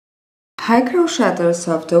Hi crocheters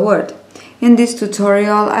of the world. In this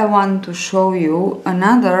tutorial I want to show you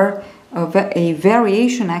another a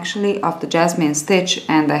variation actually of the jasmine stitch,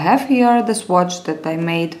 and I have here the swatch that I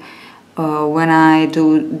made when I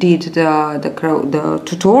did the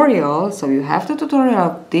tutorial. So you have the tutorial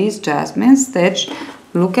of this jasmine stitch.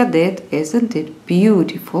 Look at it, isn't it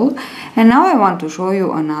beautiful? And now I want to show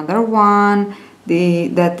you another one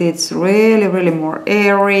that it's really more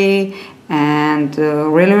airy and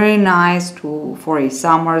really nice for a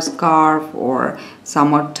summer scarf or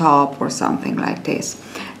summer top or something like this.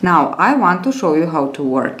 Now I want to show you how to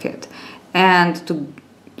work it and to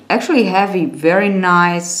actually have a very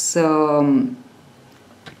nice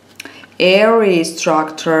airy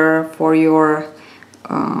structure for your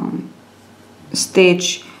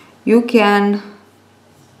stitch. You can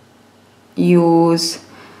use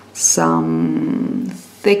some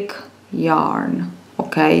thick yarn.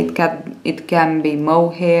 Okay, it can be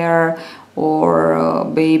mohair or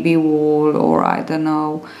baby wool, or I don't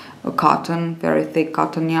know, a cotton, very thick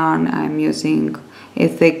cotton yarn. I'm using a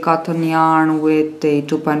thick cotton yarn with a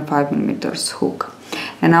 2.5 millimeters hook.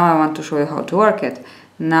 And now I want to show you how to work it.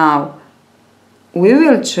 Now we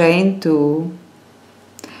will chain 2,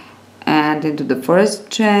 and into the first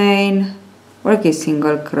chain work a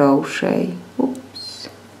single crochet. Oops.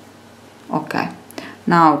 Okay,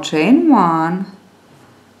 now chain 1.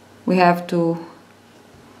 We have to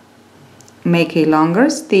make a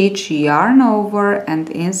longer stitch, yarn over, and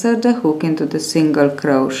insert the hook into the single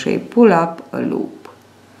crochet, pull up a loop.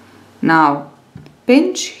 Now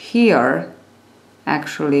pinch here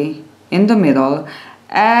actually in the middle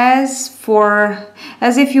as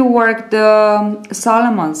if you work the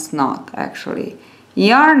Solomon's knot actually.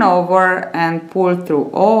 Yarn over and pull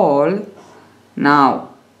through all. Now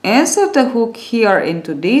insert the hook here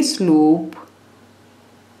into this loop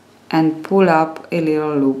and pull up a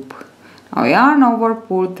little loop. Now yarn over,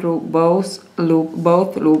 pull through both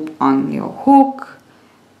loop on your hook,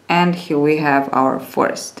 and here we have our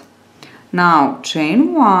first. Now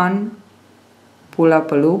chain 1, pull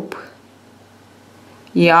up a loop,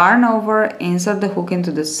 yarn over, insert the hook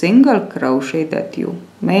into the single crochet that you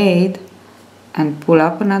made, and pull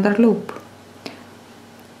up another loop.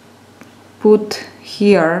 Put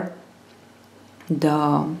here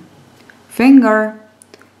the finger,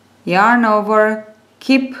 yarn over,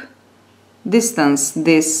 keep distance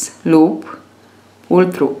this loop,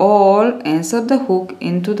 pull through all, insert the hook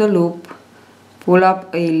into the loop, pull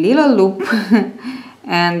up a little loop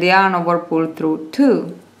and yarn over, pull through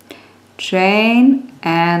 2, chain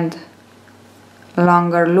and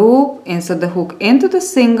longer loop, insert the hook into the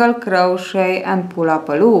single crochet and pull up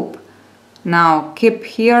a loop. Now keep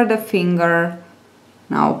here the finger,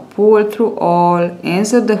 now pull through all,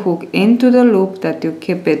 insert the hook into the loop that you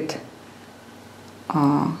keep it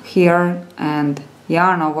here, and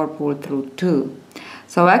yarn over, pull through 2.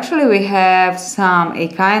 So actually we have a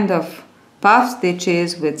kind of puff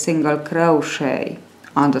stitches with single crochet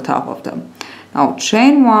on the top of them. Now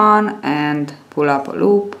chain 1 and pull up a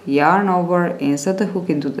loop, yarn over, insert the hook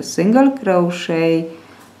into the single crochet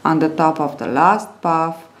on the top of the last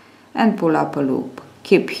puff and pull up a loop.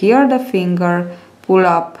 Keep here the finger, pull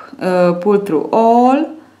through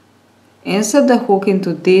all, insert the hook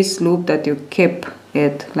into this loop that you keep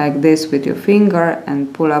it like this with your finger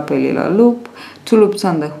and pull up a little loop, 2 loops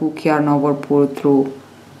on the hook, yarn over, pull through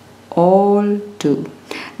all 2.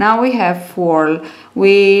 Now we have 4.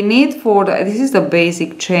 We need 4. This is the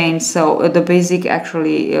basic chain, so the basic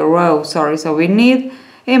actually row, sorry. So we need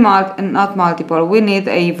not multiple, we need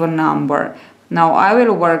an even number. Now I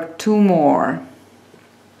will work 2 more.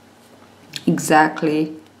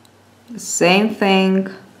 Exactly the same thing.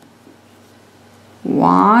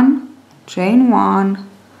 1, chain 1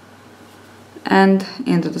 and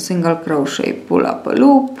into the single crochet, pull up a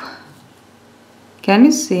loop. Can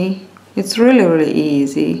you see? It's really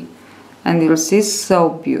easy, and you'll see so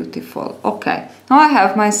beautiful. Okay, now I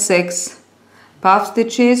have my 6 puff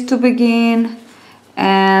stitches to begin,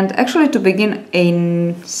 and actually to begin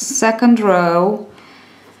a second row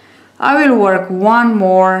I will work 1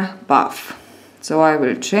 more puff. So I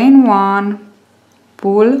will chain 1,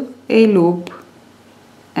 pull a loop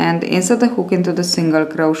and insert the hook into the single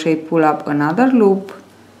crochet, pull up another loop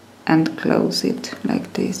and close it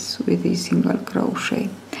like this with a single crochet.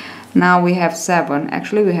 Now we have 7,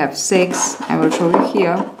 actually we have 6, I will show you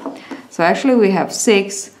here. So actually we have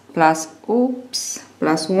 6 plus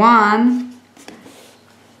 1,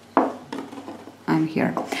 I'm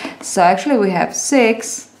here. So actually we have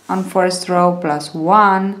 6 on first row plus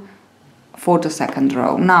 1 for the second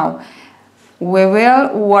row. Now we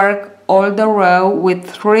will work all the row with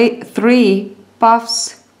three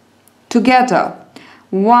puffs together.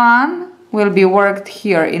 One will be worked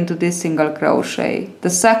here into this single crochet, the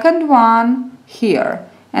second one here,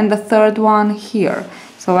 and the third one here.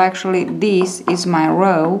 So actually this is my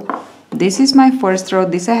row, this is my first row,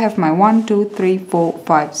 this I have my 1, 2, 3, 4,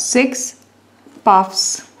 5, 6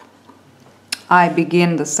 puffs. I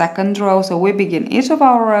begin the second row, so we begin each of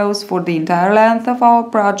our rows for the entire length of our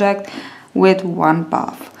project with 1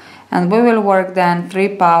 puff. And we will work then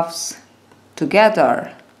 3 puffs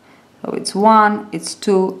together. So it's 1, it's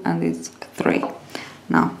 2, and it's 3.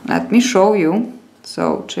 Now let me show you.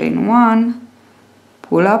 So chain 1,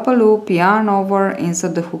 pull up a loop, yarn over,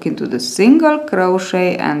 insert the hook into the single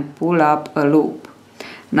crochet and pull up a loop.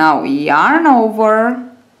 Now yarn over,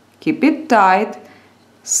 keep it tight,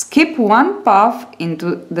 skip 1 puff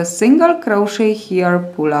into the single crochet here,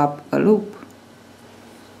 pull up a loop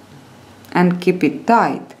and keep it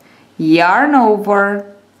tight. Yarn over,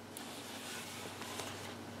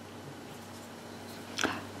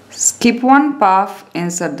 skip 1 puff,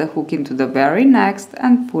 insert the hook into the very next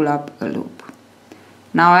and pull up a loop.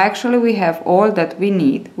 Now actually we have all that we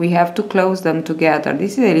need. We have to close them together.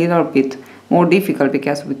 This is a little bit more difficult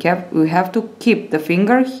because we have to keep the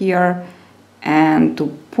finger here and to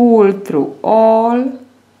pull through all,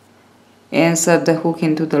 insert the hook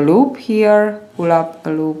into the loop here, pull up a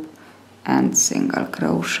loop and single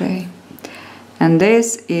crochet. And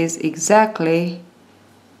this is exactly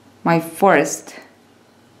my first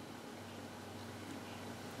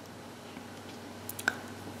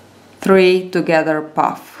three together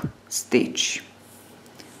puff stitch.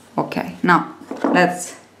 Okay, now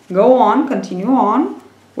let's go on, continue on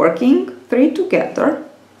working 3 together.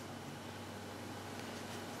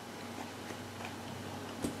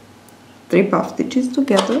 3 puff stitches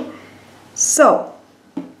together. So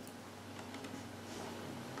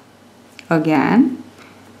again,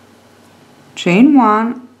 chain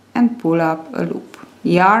 1 and pull up a loop,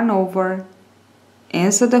 yarn over,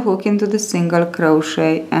 insert the hook into the single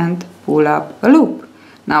crochet and pull up a loop.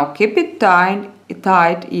 Now keep it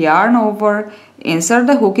tight, yarn over, insert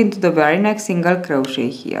the hook into the very next single crochet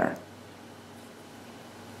here,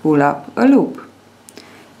 pull up a loop,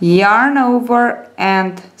 yarn over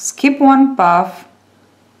and skip 1 puff,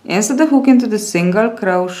 insert the hook into the single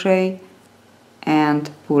crochet and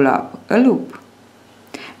pull up a loop.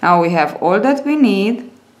 Now we have all that we need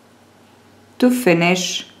to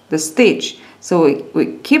finish the stitch. So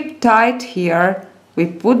we keep tight here, we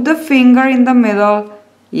put the finger in the middle,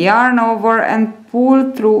 yarn over and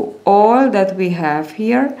pull through all that we have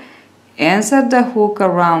here, insert the hook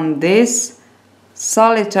around this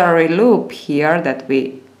solitary loop here that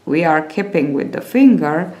we are keeping with the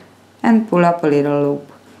finger and pull up a little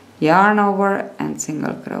loop, yarn over and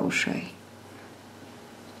single crochet.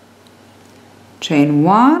 Chain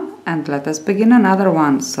 1 and let us begin another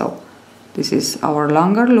one. So this is our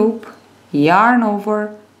longer loop, yarn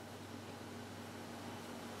over,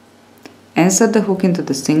 insert the hook into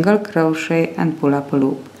the single crochet and pull up a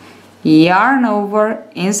loop, yarn over,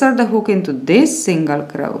 insert the hook into this single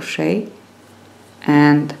crochet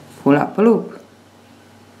and pull up a loop,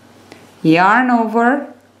 yarn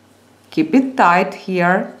over, keep it tight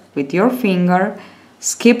here with your finger,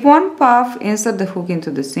 skip 1 puff, insert the hook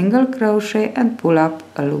into the single crochet and pull up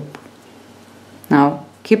a loop. Now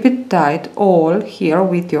keep it tight all here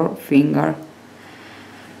with your finger.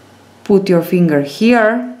 Put your finger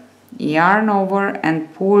here, yarn over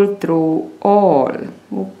and pull through all.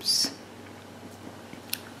 Oops.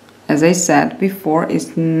 As I said before,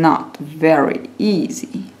 it's not very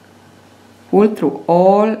easy. Pull through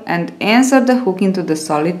all and insert the hook into the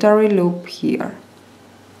solitary loop here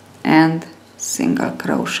and single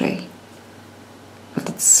crochet. But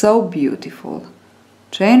it's so beautiful.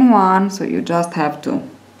 Chain 1, so you just have to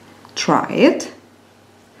try it.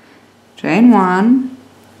 Chain 1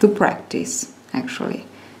 to practice actually.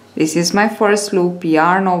 This is my first loop,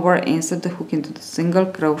 yarn over, insert the hook into the single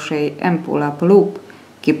crochet and pull up a loop.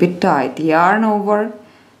 Keep it tight, yarn over,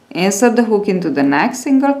 insert the hook into the next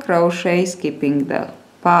single crochet, skipping the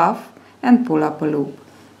puff and pull up a loop.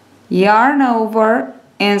 Yarn over,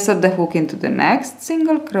 insert the hook into the next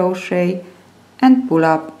single crochet and pull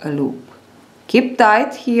up a loop. Keep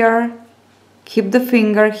tight here, keep the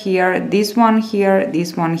finger here, this one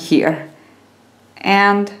here,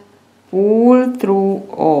 and pull through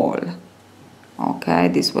all. Okay,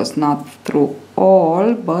 this was not through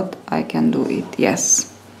all, but I can do it,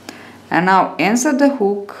 yes. And now insert the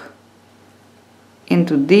hook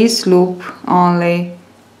into this loop only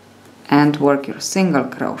and work your single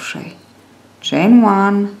crochet. Chain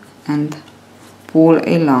 1 and pull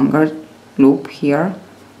a longer loop here,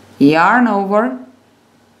 yarn over,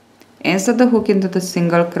 insert the hook into the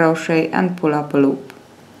single crochet and pull up a loop.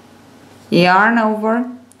 Yarn over,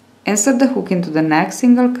 insert the hook into the next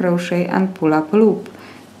single crochet and pull up a loop.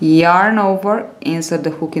 Yarn over, insert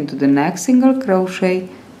the hook into the next single crochet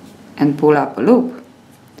and pull up a loop.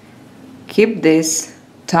 Keep this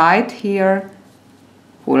tight here,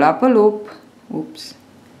 pull up a loop. Oops,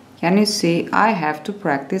 can you see? I have to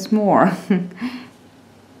practice more.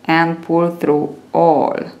 And pull through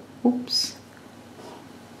all. Oops.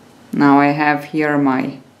 Now I have here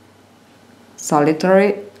my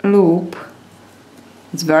solitary loop.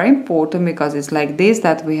 It's very important because it's like this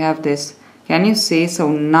that we have this, can you see,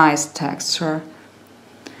 so nice texture.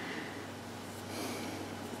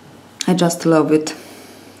 I just love it.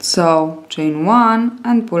 So chain 1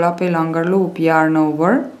 and pull up a longer loop, yarn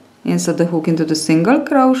over, insert the hook into the single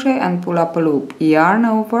crochet and pull up a loop, yarn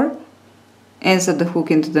over, insert the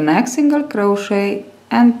hook into the next single crochet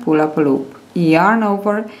and pull up a loop, yarn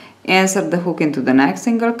over, insert the hook into the next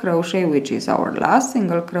single crochet, which is our last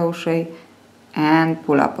single crochet, and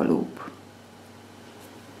pull up a loop.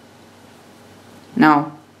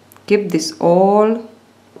 Now keep this all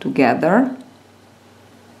together,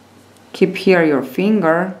 keep here your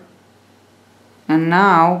finger, and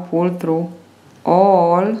now pull through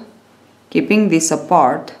all, keeping this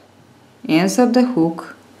apart, insert the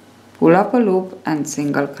hook, pull up a loop and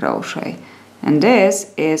single crochet. And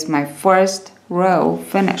this is my first row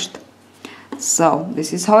finished. So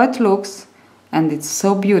this is how it looks, and it's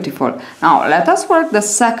so beautiful. Now let us work the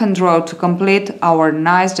second row to complete our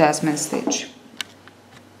nice jasmine stitch.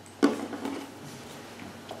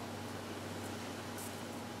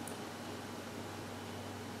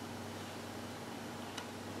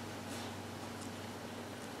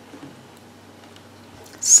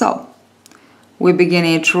 So we begin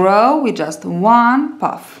each row with just one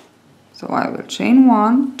puff. So I will chain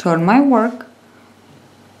 1, turn my work,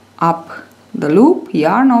 up the loop,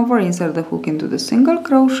 yarn over, insert the hook into the single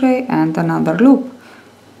crochet and another loop,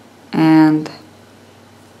 and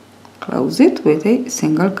close it with a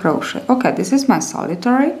single crochet. Okay, this is my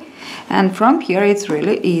solitary, and from here it's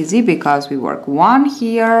really easy because we work one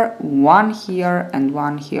here, and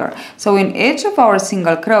one here. So in each of our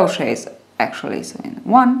single crochets, actually, so in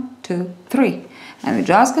 1, 2, 3, and we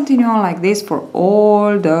just continue on like this for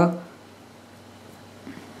all the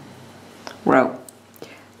row.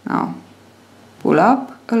 Now pull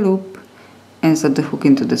up a loop, insert the hook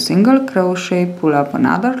into the single crochet, pull up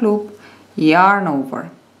another loop, yarn over.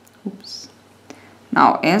 Oops.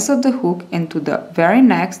 Now insert the hook into the very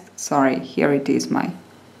next, sorry, here it is, my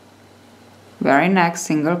very next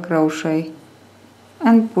single crochet,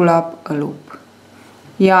 and pull up a loop.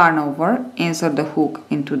 Yarn over, insert the hook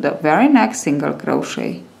into the very next single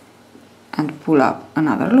crochet and pull up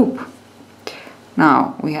another loop.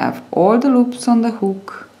 Now we have all the loops on the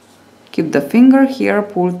hook, keep the finger here,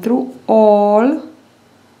 pull through all,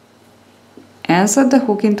 insert the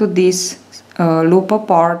hook into this loop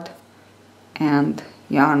apart and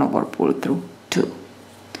yarn over, pull through 2.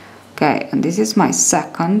 Okay, and this is my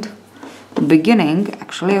second, beginning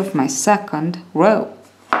actually of my second row.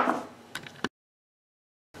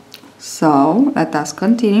 So let us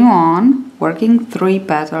continue on working 3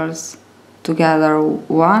 petals together,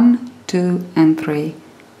 1, 2 and 3,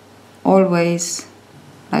 always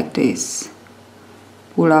like this.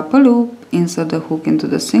 Pull up a loop, insert the hook into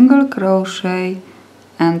the single crochet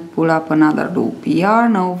and pull up another loop,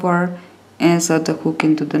 yarn over, insert the hook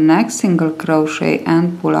into the next single crochet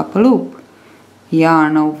and pull up a loop,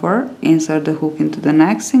 yarn over, insert the hook into the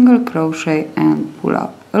next single crochet and pull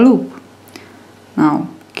up a loop. Now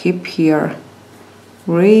keep here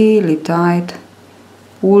really tight,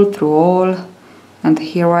 pull through all, and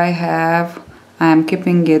here I am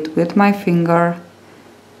keeping it with my finger,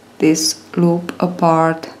 this loop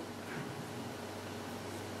apart,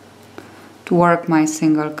 to work my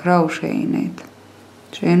single crochet in it.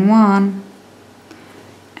 Chain 1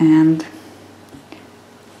 and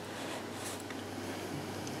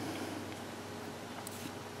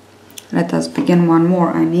let us begin one more.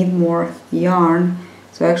 I need more yarn.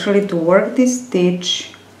 So actually to work this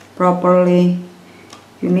stitch properly,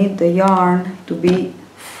 you need the yarn to be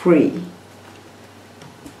free.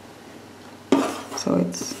 So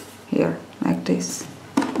it's here like this.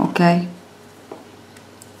 Okay,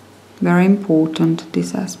 very important,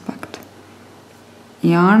 this aspect.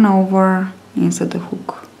 Yarn over, insert the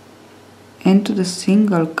hook into the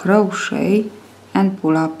single crochet and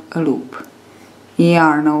pull up a loop.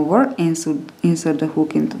 Yarn over, insert the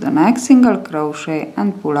hook into the next single crochet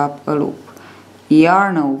and pull up a loop.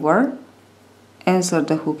 Yarn over, insert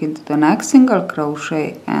the hook into the next single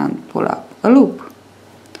crochet and pull up a loop.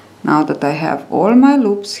 Now that I have all my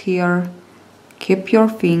loops here, keep your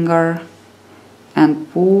finger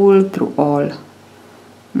and pull through all.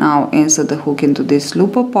 Now insert the hook into this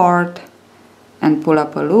loop apart and pull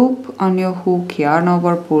up a loop on your hook, yarn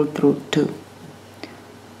over, pull through 2.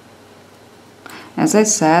 As I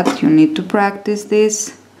said, you need to practice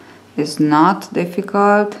this. It's not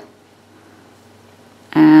difficult,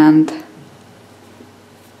 and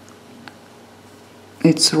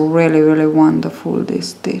it's really wonderful, this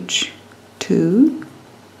stitch. 2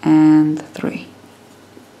 and 3.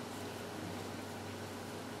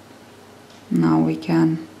 Now we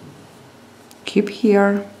can keep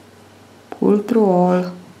here, pull through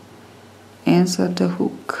all, insert the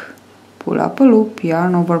hook, pull up a loop,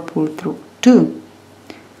 yarn over, pull through 2,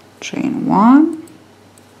 chain 1,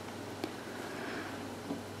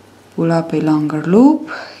 pull up a longer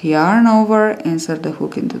loop, yarn over, insert the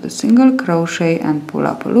hook into the single crochet and pull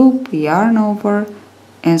up a loop, yarn over,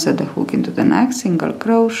 insert the hook into the next single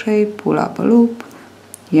crochet, pull up a loop,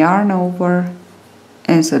 yarn over,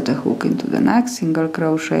 insert the hook into the next single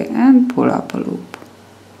crochet and pull up a loop.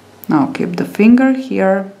 Now keep the finger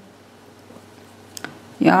here,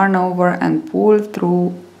 yarn over and pull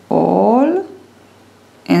through all,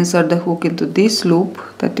 insert the hook into this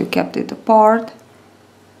loop that you kept it apart,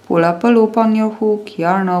 pull up a loop on your hook,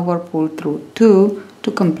 yarn over, pull through 2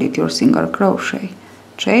 to complete your single crochet.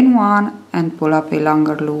 Chain 1 and pull up a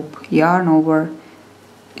longer loop, yarn over,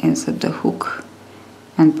 insert the hook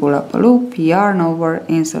and pull up a loop, yarn over,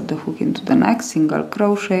 insert the hook into the next single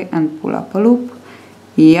crochet and pull up a loop,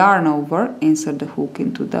 yarn over, insert the hook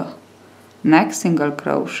into the next single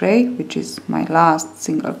crochet, which is my last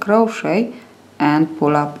single crochet, and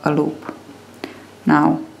pull up a loop.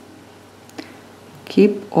 Now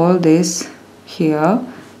keep all this here,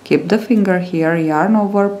 keep the finger here, yarn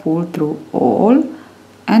over, pull through all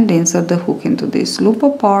and insert the hook into this loop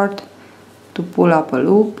apart to pull up a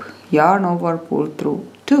loop, yarn over, pull through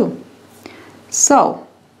 2. So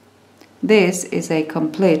this is a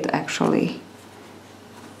complete, actually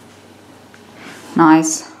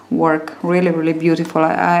nice work, really beautiful.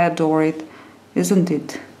 I adore it. Isn't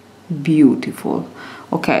it beautiful?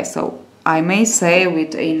 Okay, so I may say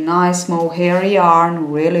with a nice mohair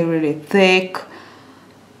yarn, really thick,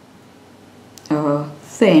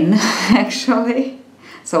 thin actually,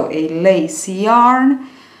 so a lacy yarn,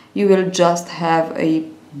 you will just have a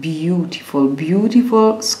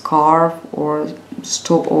beautiful scarf or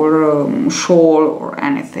shawl or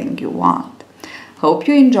anything you want. Hope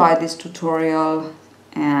you enjoyed this tutorial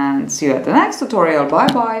and see you at the next tutorial.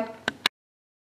 Bye bye.